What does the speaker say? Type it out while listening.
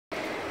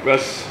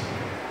Russ,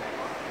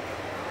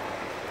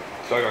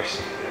 só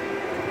gosto.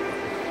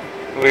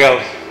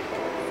 Obrigado.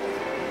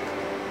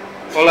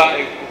 Olá,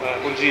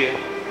 bom dia.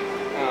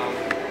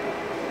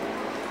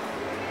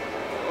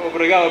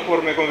 Obrigado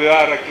por me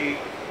convidar aqui.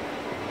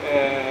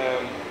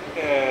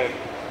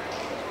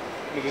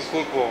 Me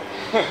desculpo.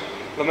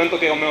 Lamento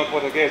que o meu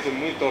português é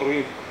muito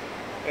ruim.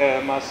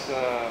 Mas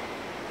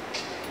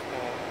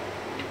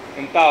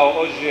então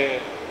hoje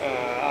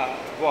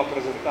vou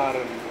apresentar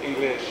em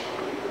inglês.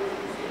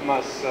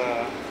 Mas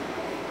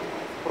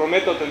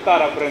prometo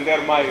tentar aprender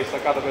mais a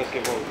cada vez que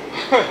vou.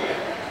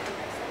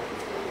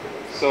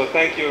 So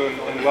thank you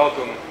and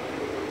welcome.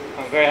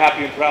 I'm very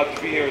happy and proud to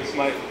be here. It's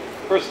my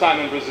first time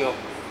in Brazil.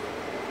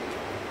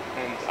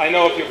 And I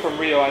know if you're from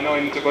Rio, I know I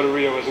need to go to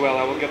Rio as well.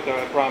 I will get there,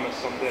 I promise,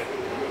 someday.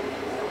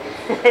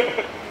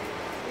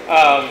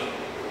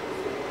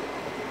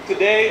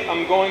 Today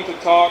I'm going to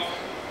talk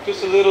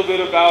just a little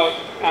bit about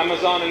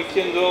Amazon and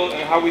Kindle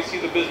and how we see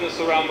the business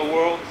around the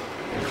world.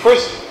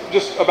 First,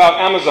 just about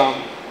Amazon.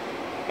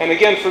 And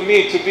again, for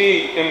me to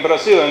be in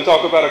Brazil and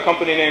talk about a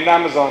company named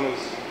Amazon is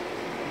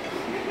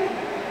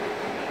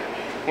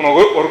un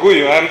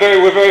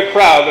orgullo. We're very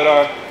proud that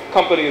our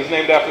company is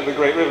named after the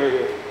great river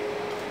here.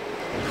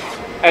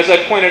 As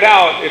I pointed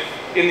out,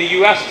 in the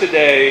US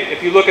today,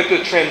 if you look at the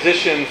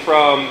transition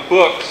from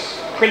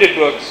books, printed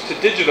books, to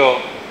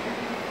digital,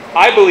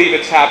 I believe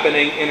it's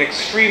happening in an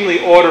extremely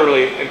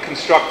orderly and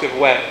constructive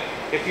way.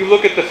 If you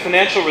look at the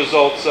financial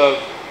results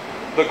of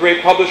the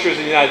great publishers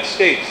in the United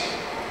States,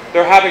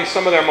 they're having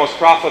some of their most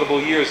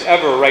profitable years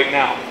ever right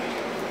now.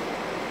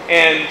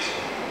 And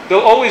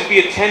there'll always be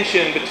a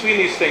tension between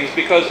these things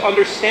because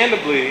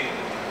understandably,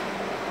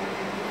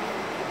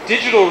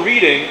 digital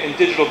reading and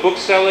digital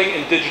bookselling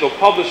and digital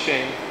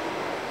publishing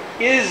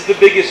is the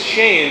biggest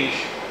change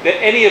that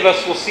any of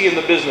us will see in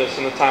the business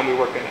in the time we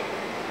work in it.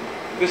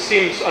 This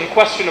seems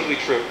unquestionably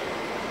true.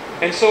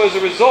 And so as a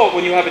result,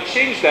 when you have a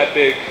change that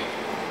big,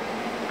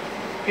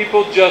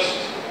 people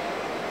just,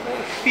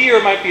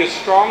 fear might be a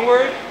strong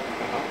word,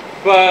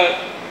 but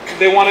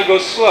they want to go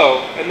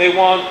slow and they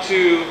want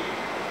to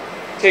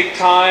take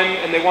time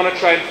and they want to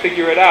try and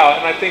figure it out.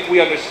 And I think we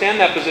understand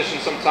that position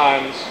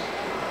sometimes.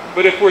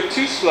 But if we're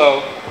too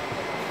slow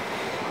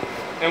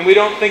and we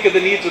don't think of the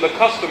needs of the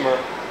customer,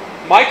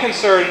 my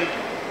concern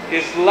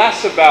is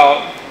less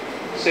about,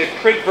 say,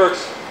 print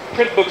books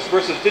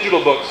versus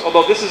digital books,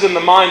 although this is in the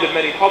mind of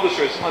many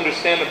publishers,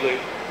 understandably.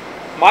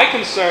 My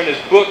concern is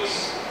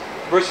books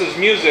versus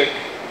music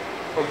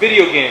or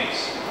video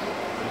games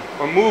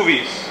or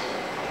movies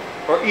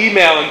or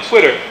email and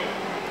Twitter.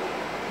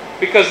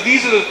 Because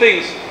these are the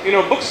things,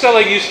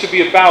 bookselling used to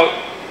be about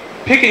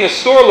picking a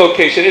store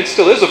location. It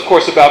still is, of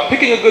course, about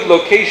picking a good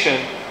location.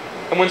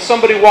 And when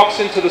somebody walks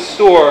into the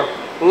store,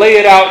 lay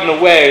it out in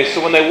a way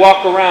so when they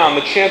walk around,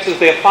 the chances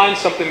they find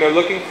something they're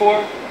looking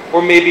for,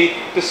 or maybe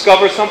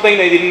discover something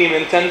they didn't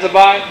even intend to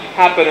buy,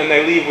 happen and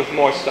they leave with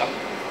more stuff.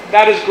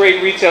 That is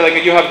great retailing,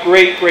 and you have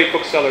great, great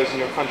booksellers in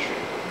your country.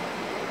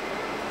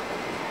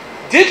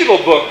 Digital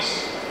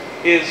books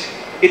it's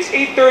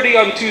 8:30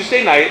 on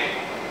Tuesday night.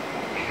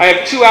 I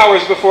have 2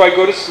 hours before I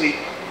go to sleep.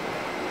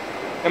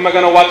 Am I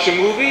going to watch a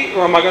movie,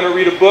 or am I going to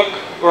read a book,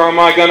 or am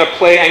I going to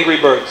play Angry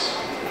Birds?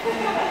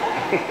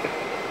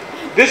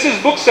 This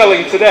is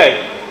bookselling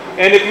today.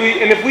 And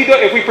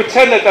if we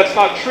pretend that that's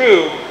not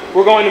true,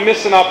 we're going to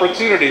miss an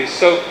opportunity.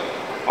 So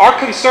our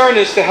concern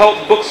is to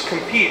help books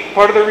compete.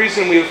 Part of the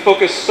reason we have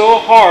focused so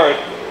hard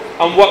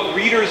on what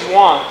readers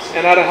want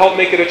and how to help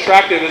make it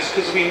attractive is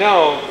because we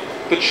know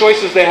the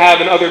choices they have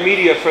in other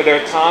media for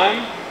their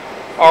time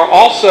are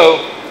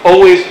also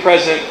always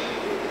present,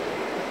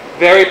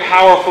 very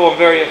powerful and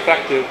very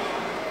effective.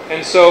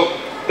 And so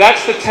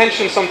that's the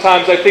tension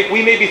sometimes. I think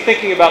we may be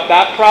thinking about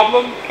that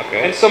problem,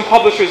 and some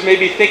publishers may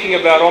be thinking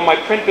about, my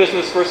print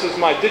business versus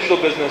my digital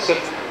business. And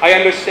I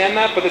understand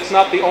that, but it's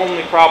not the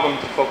only problem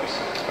to focus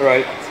on. All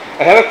right.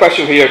 I have a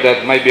question here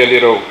that might be a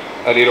little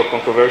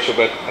controversial,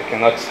 but I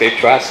cannot escape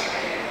to ask.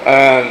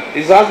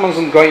 Is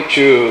Amazon going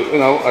to,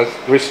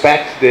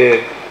 respect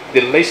the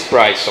list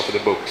price of the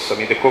books? I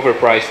mean, the cover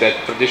price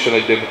that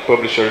traditionally the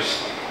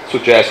publishers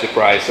suggest the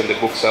price, and the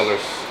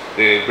booksellers,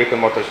 the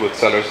brick-and-mortar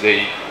booksellers,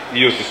 they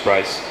use this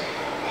price.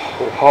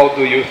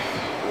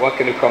 What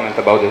can you comment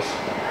about this?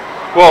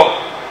 Well,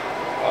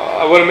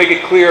 I want to make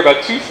it clear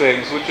about two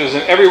things, which is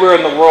everywhere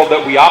in the world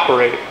that we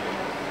operate,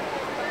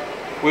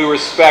 we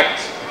respect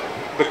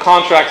the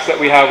contracts that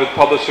we have with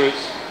publishers.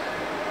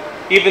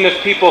 Even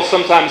if people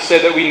sometimes say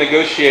that we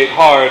negotiate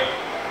hard,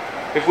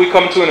 if we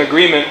come to an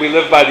agreement, we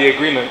live by the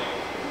agreement.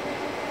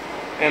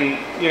 And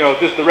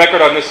the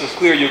record on this is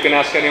clear. You can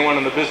ask anyone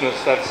in the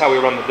business. That's how we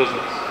run the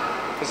business.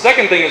 The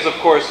second thing is, of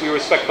course, we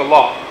respect the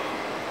law.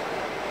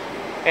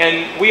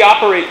 And we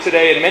operate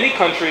today in many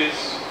countries,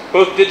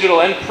 both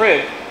digital and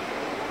print,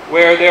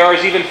 where there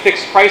is even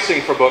fixed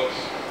pricing for books.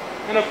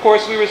 And of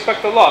course, we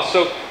respect the law.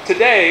 So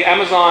today,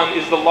 Amazon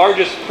is the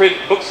largest print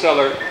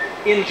bookseller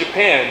in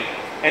Japan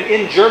and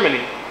in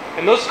Germany.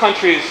 In those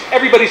countries,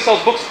 everybody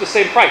sells books at the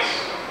same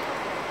price.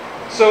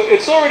 So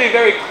it's already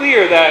very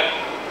clear that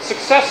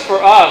success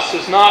for us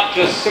is not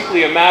just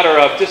simply a matter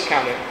of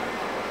discounting.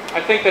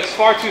 I think that's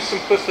far too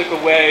simplistic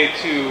a way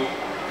to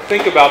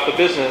think about the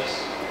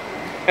business.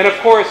 And of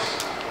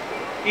course,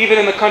 even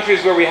in the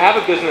countries where we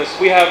have a business,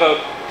 we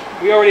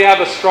already have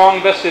a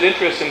strong vested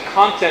interest in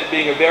content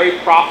being a very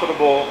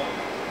profitable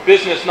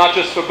business, not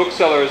just for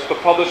booksellers,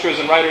 but publishers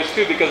and writers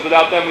too, because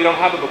without them we don't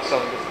have a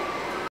bookselling business.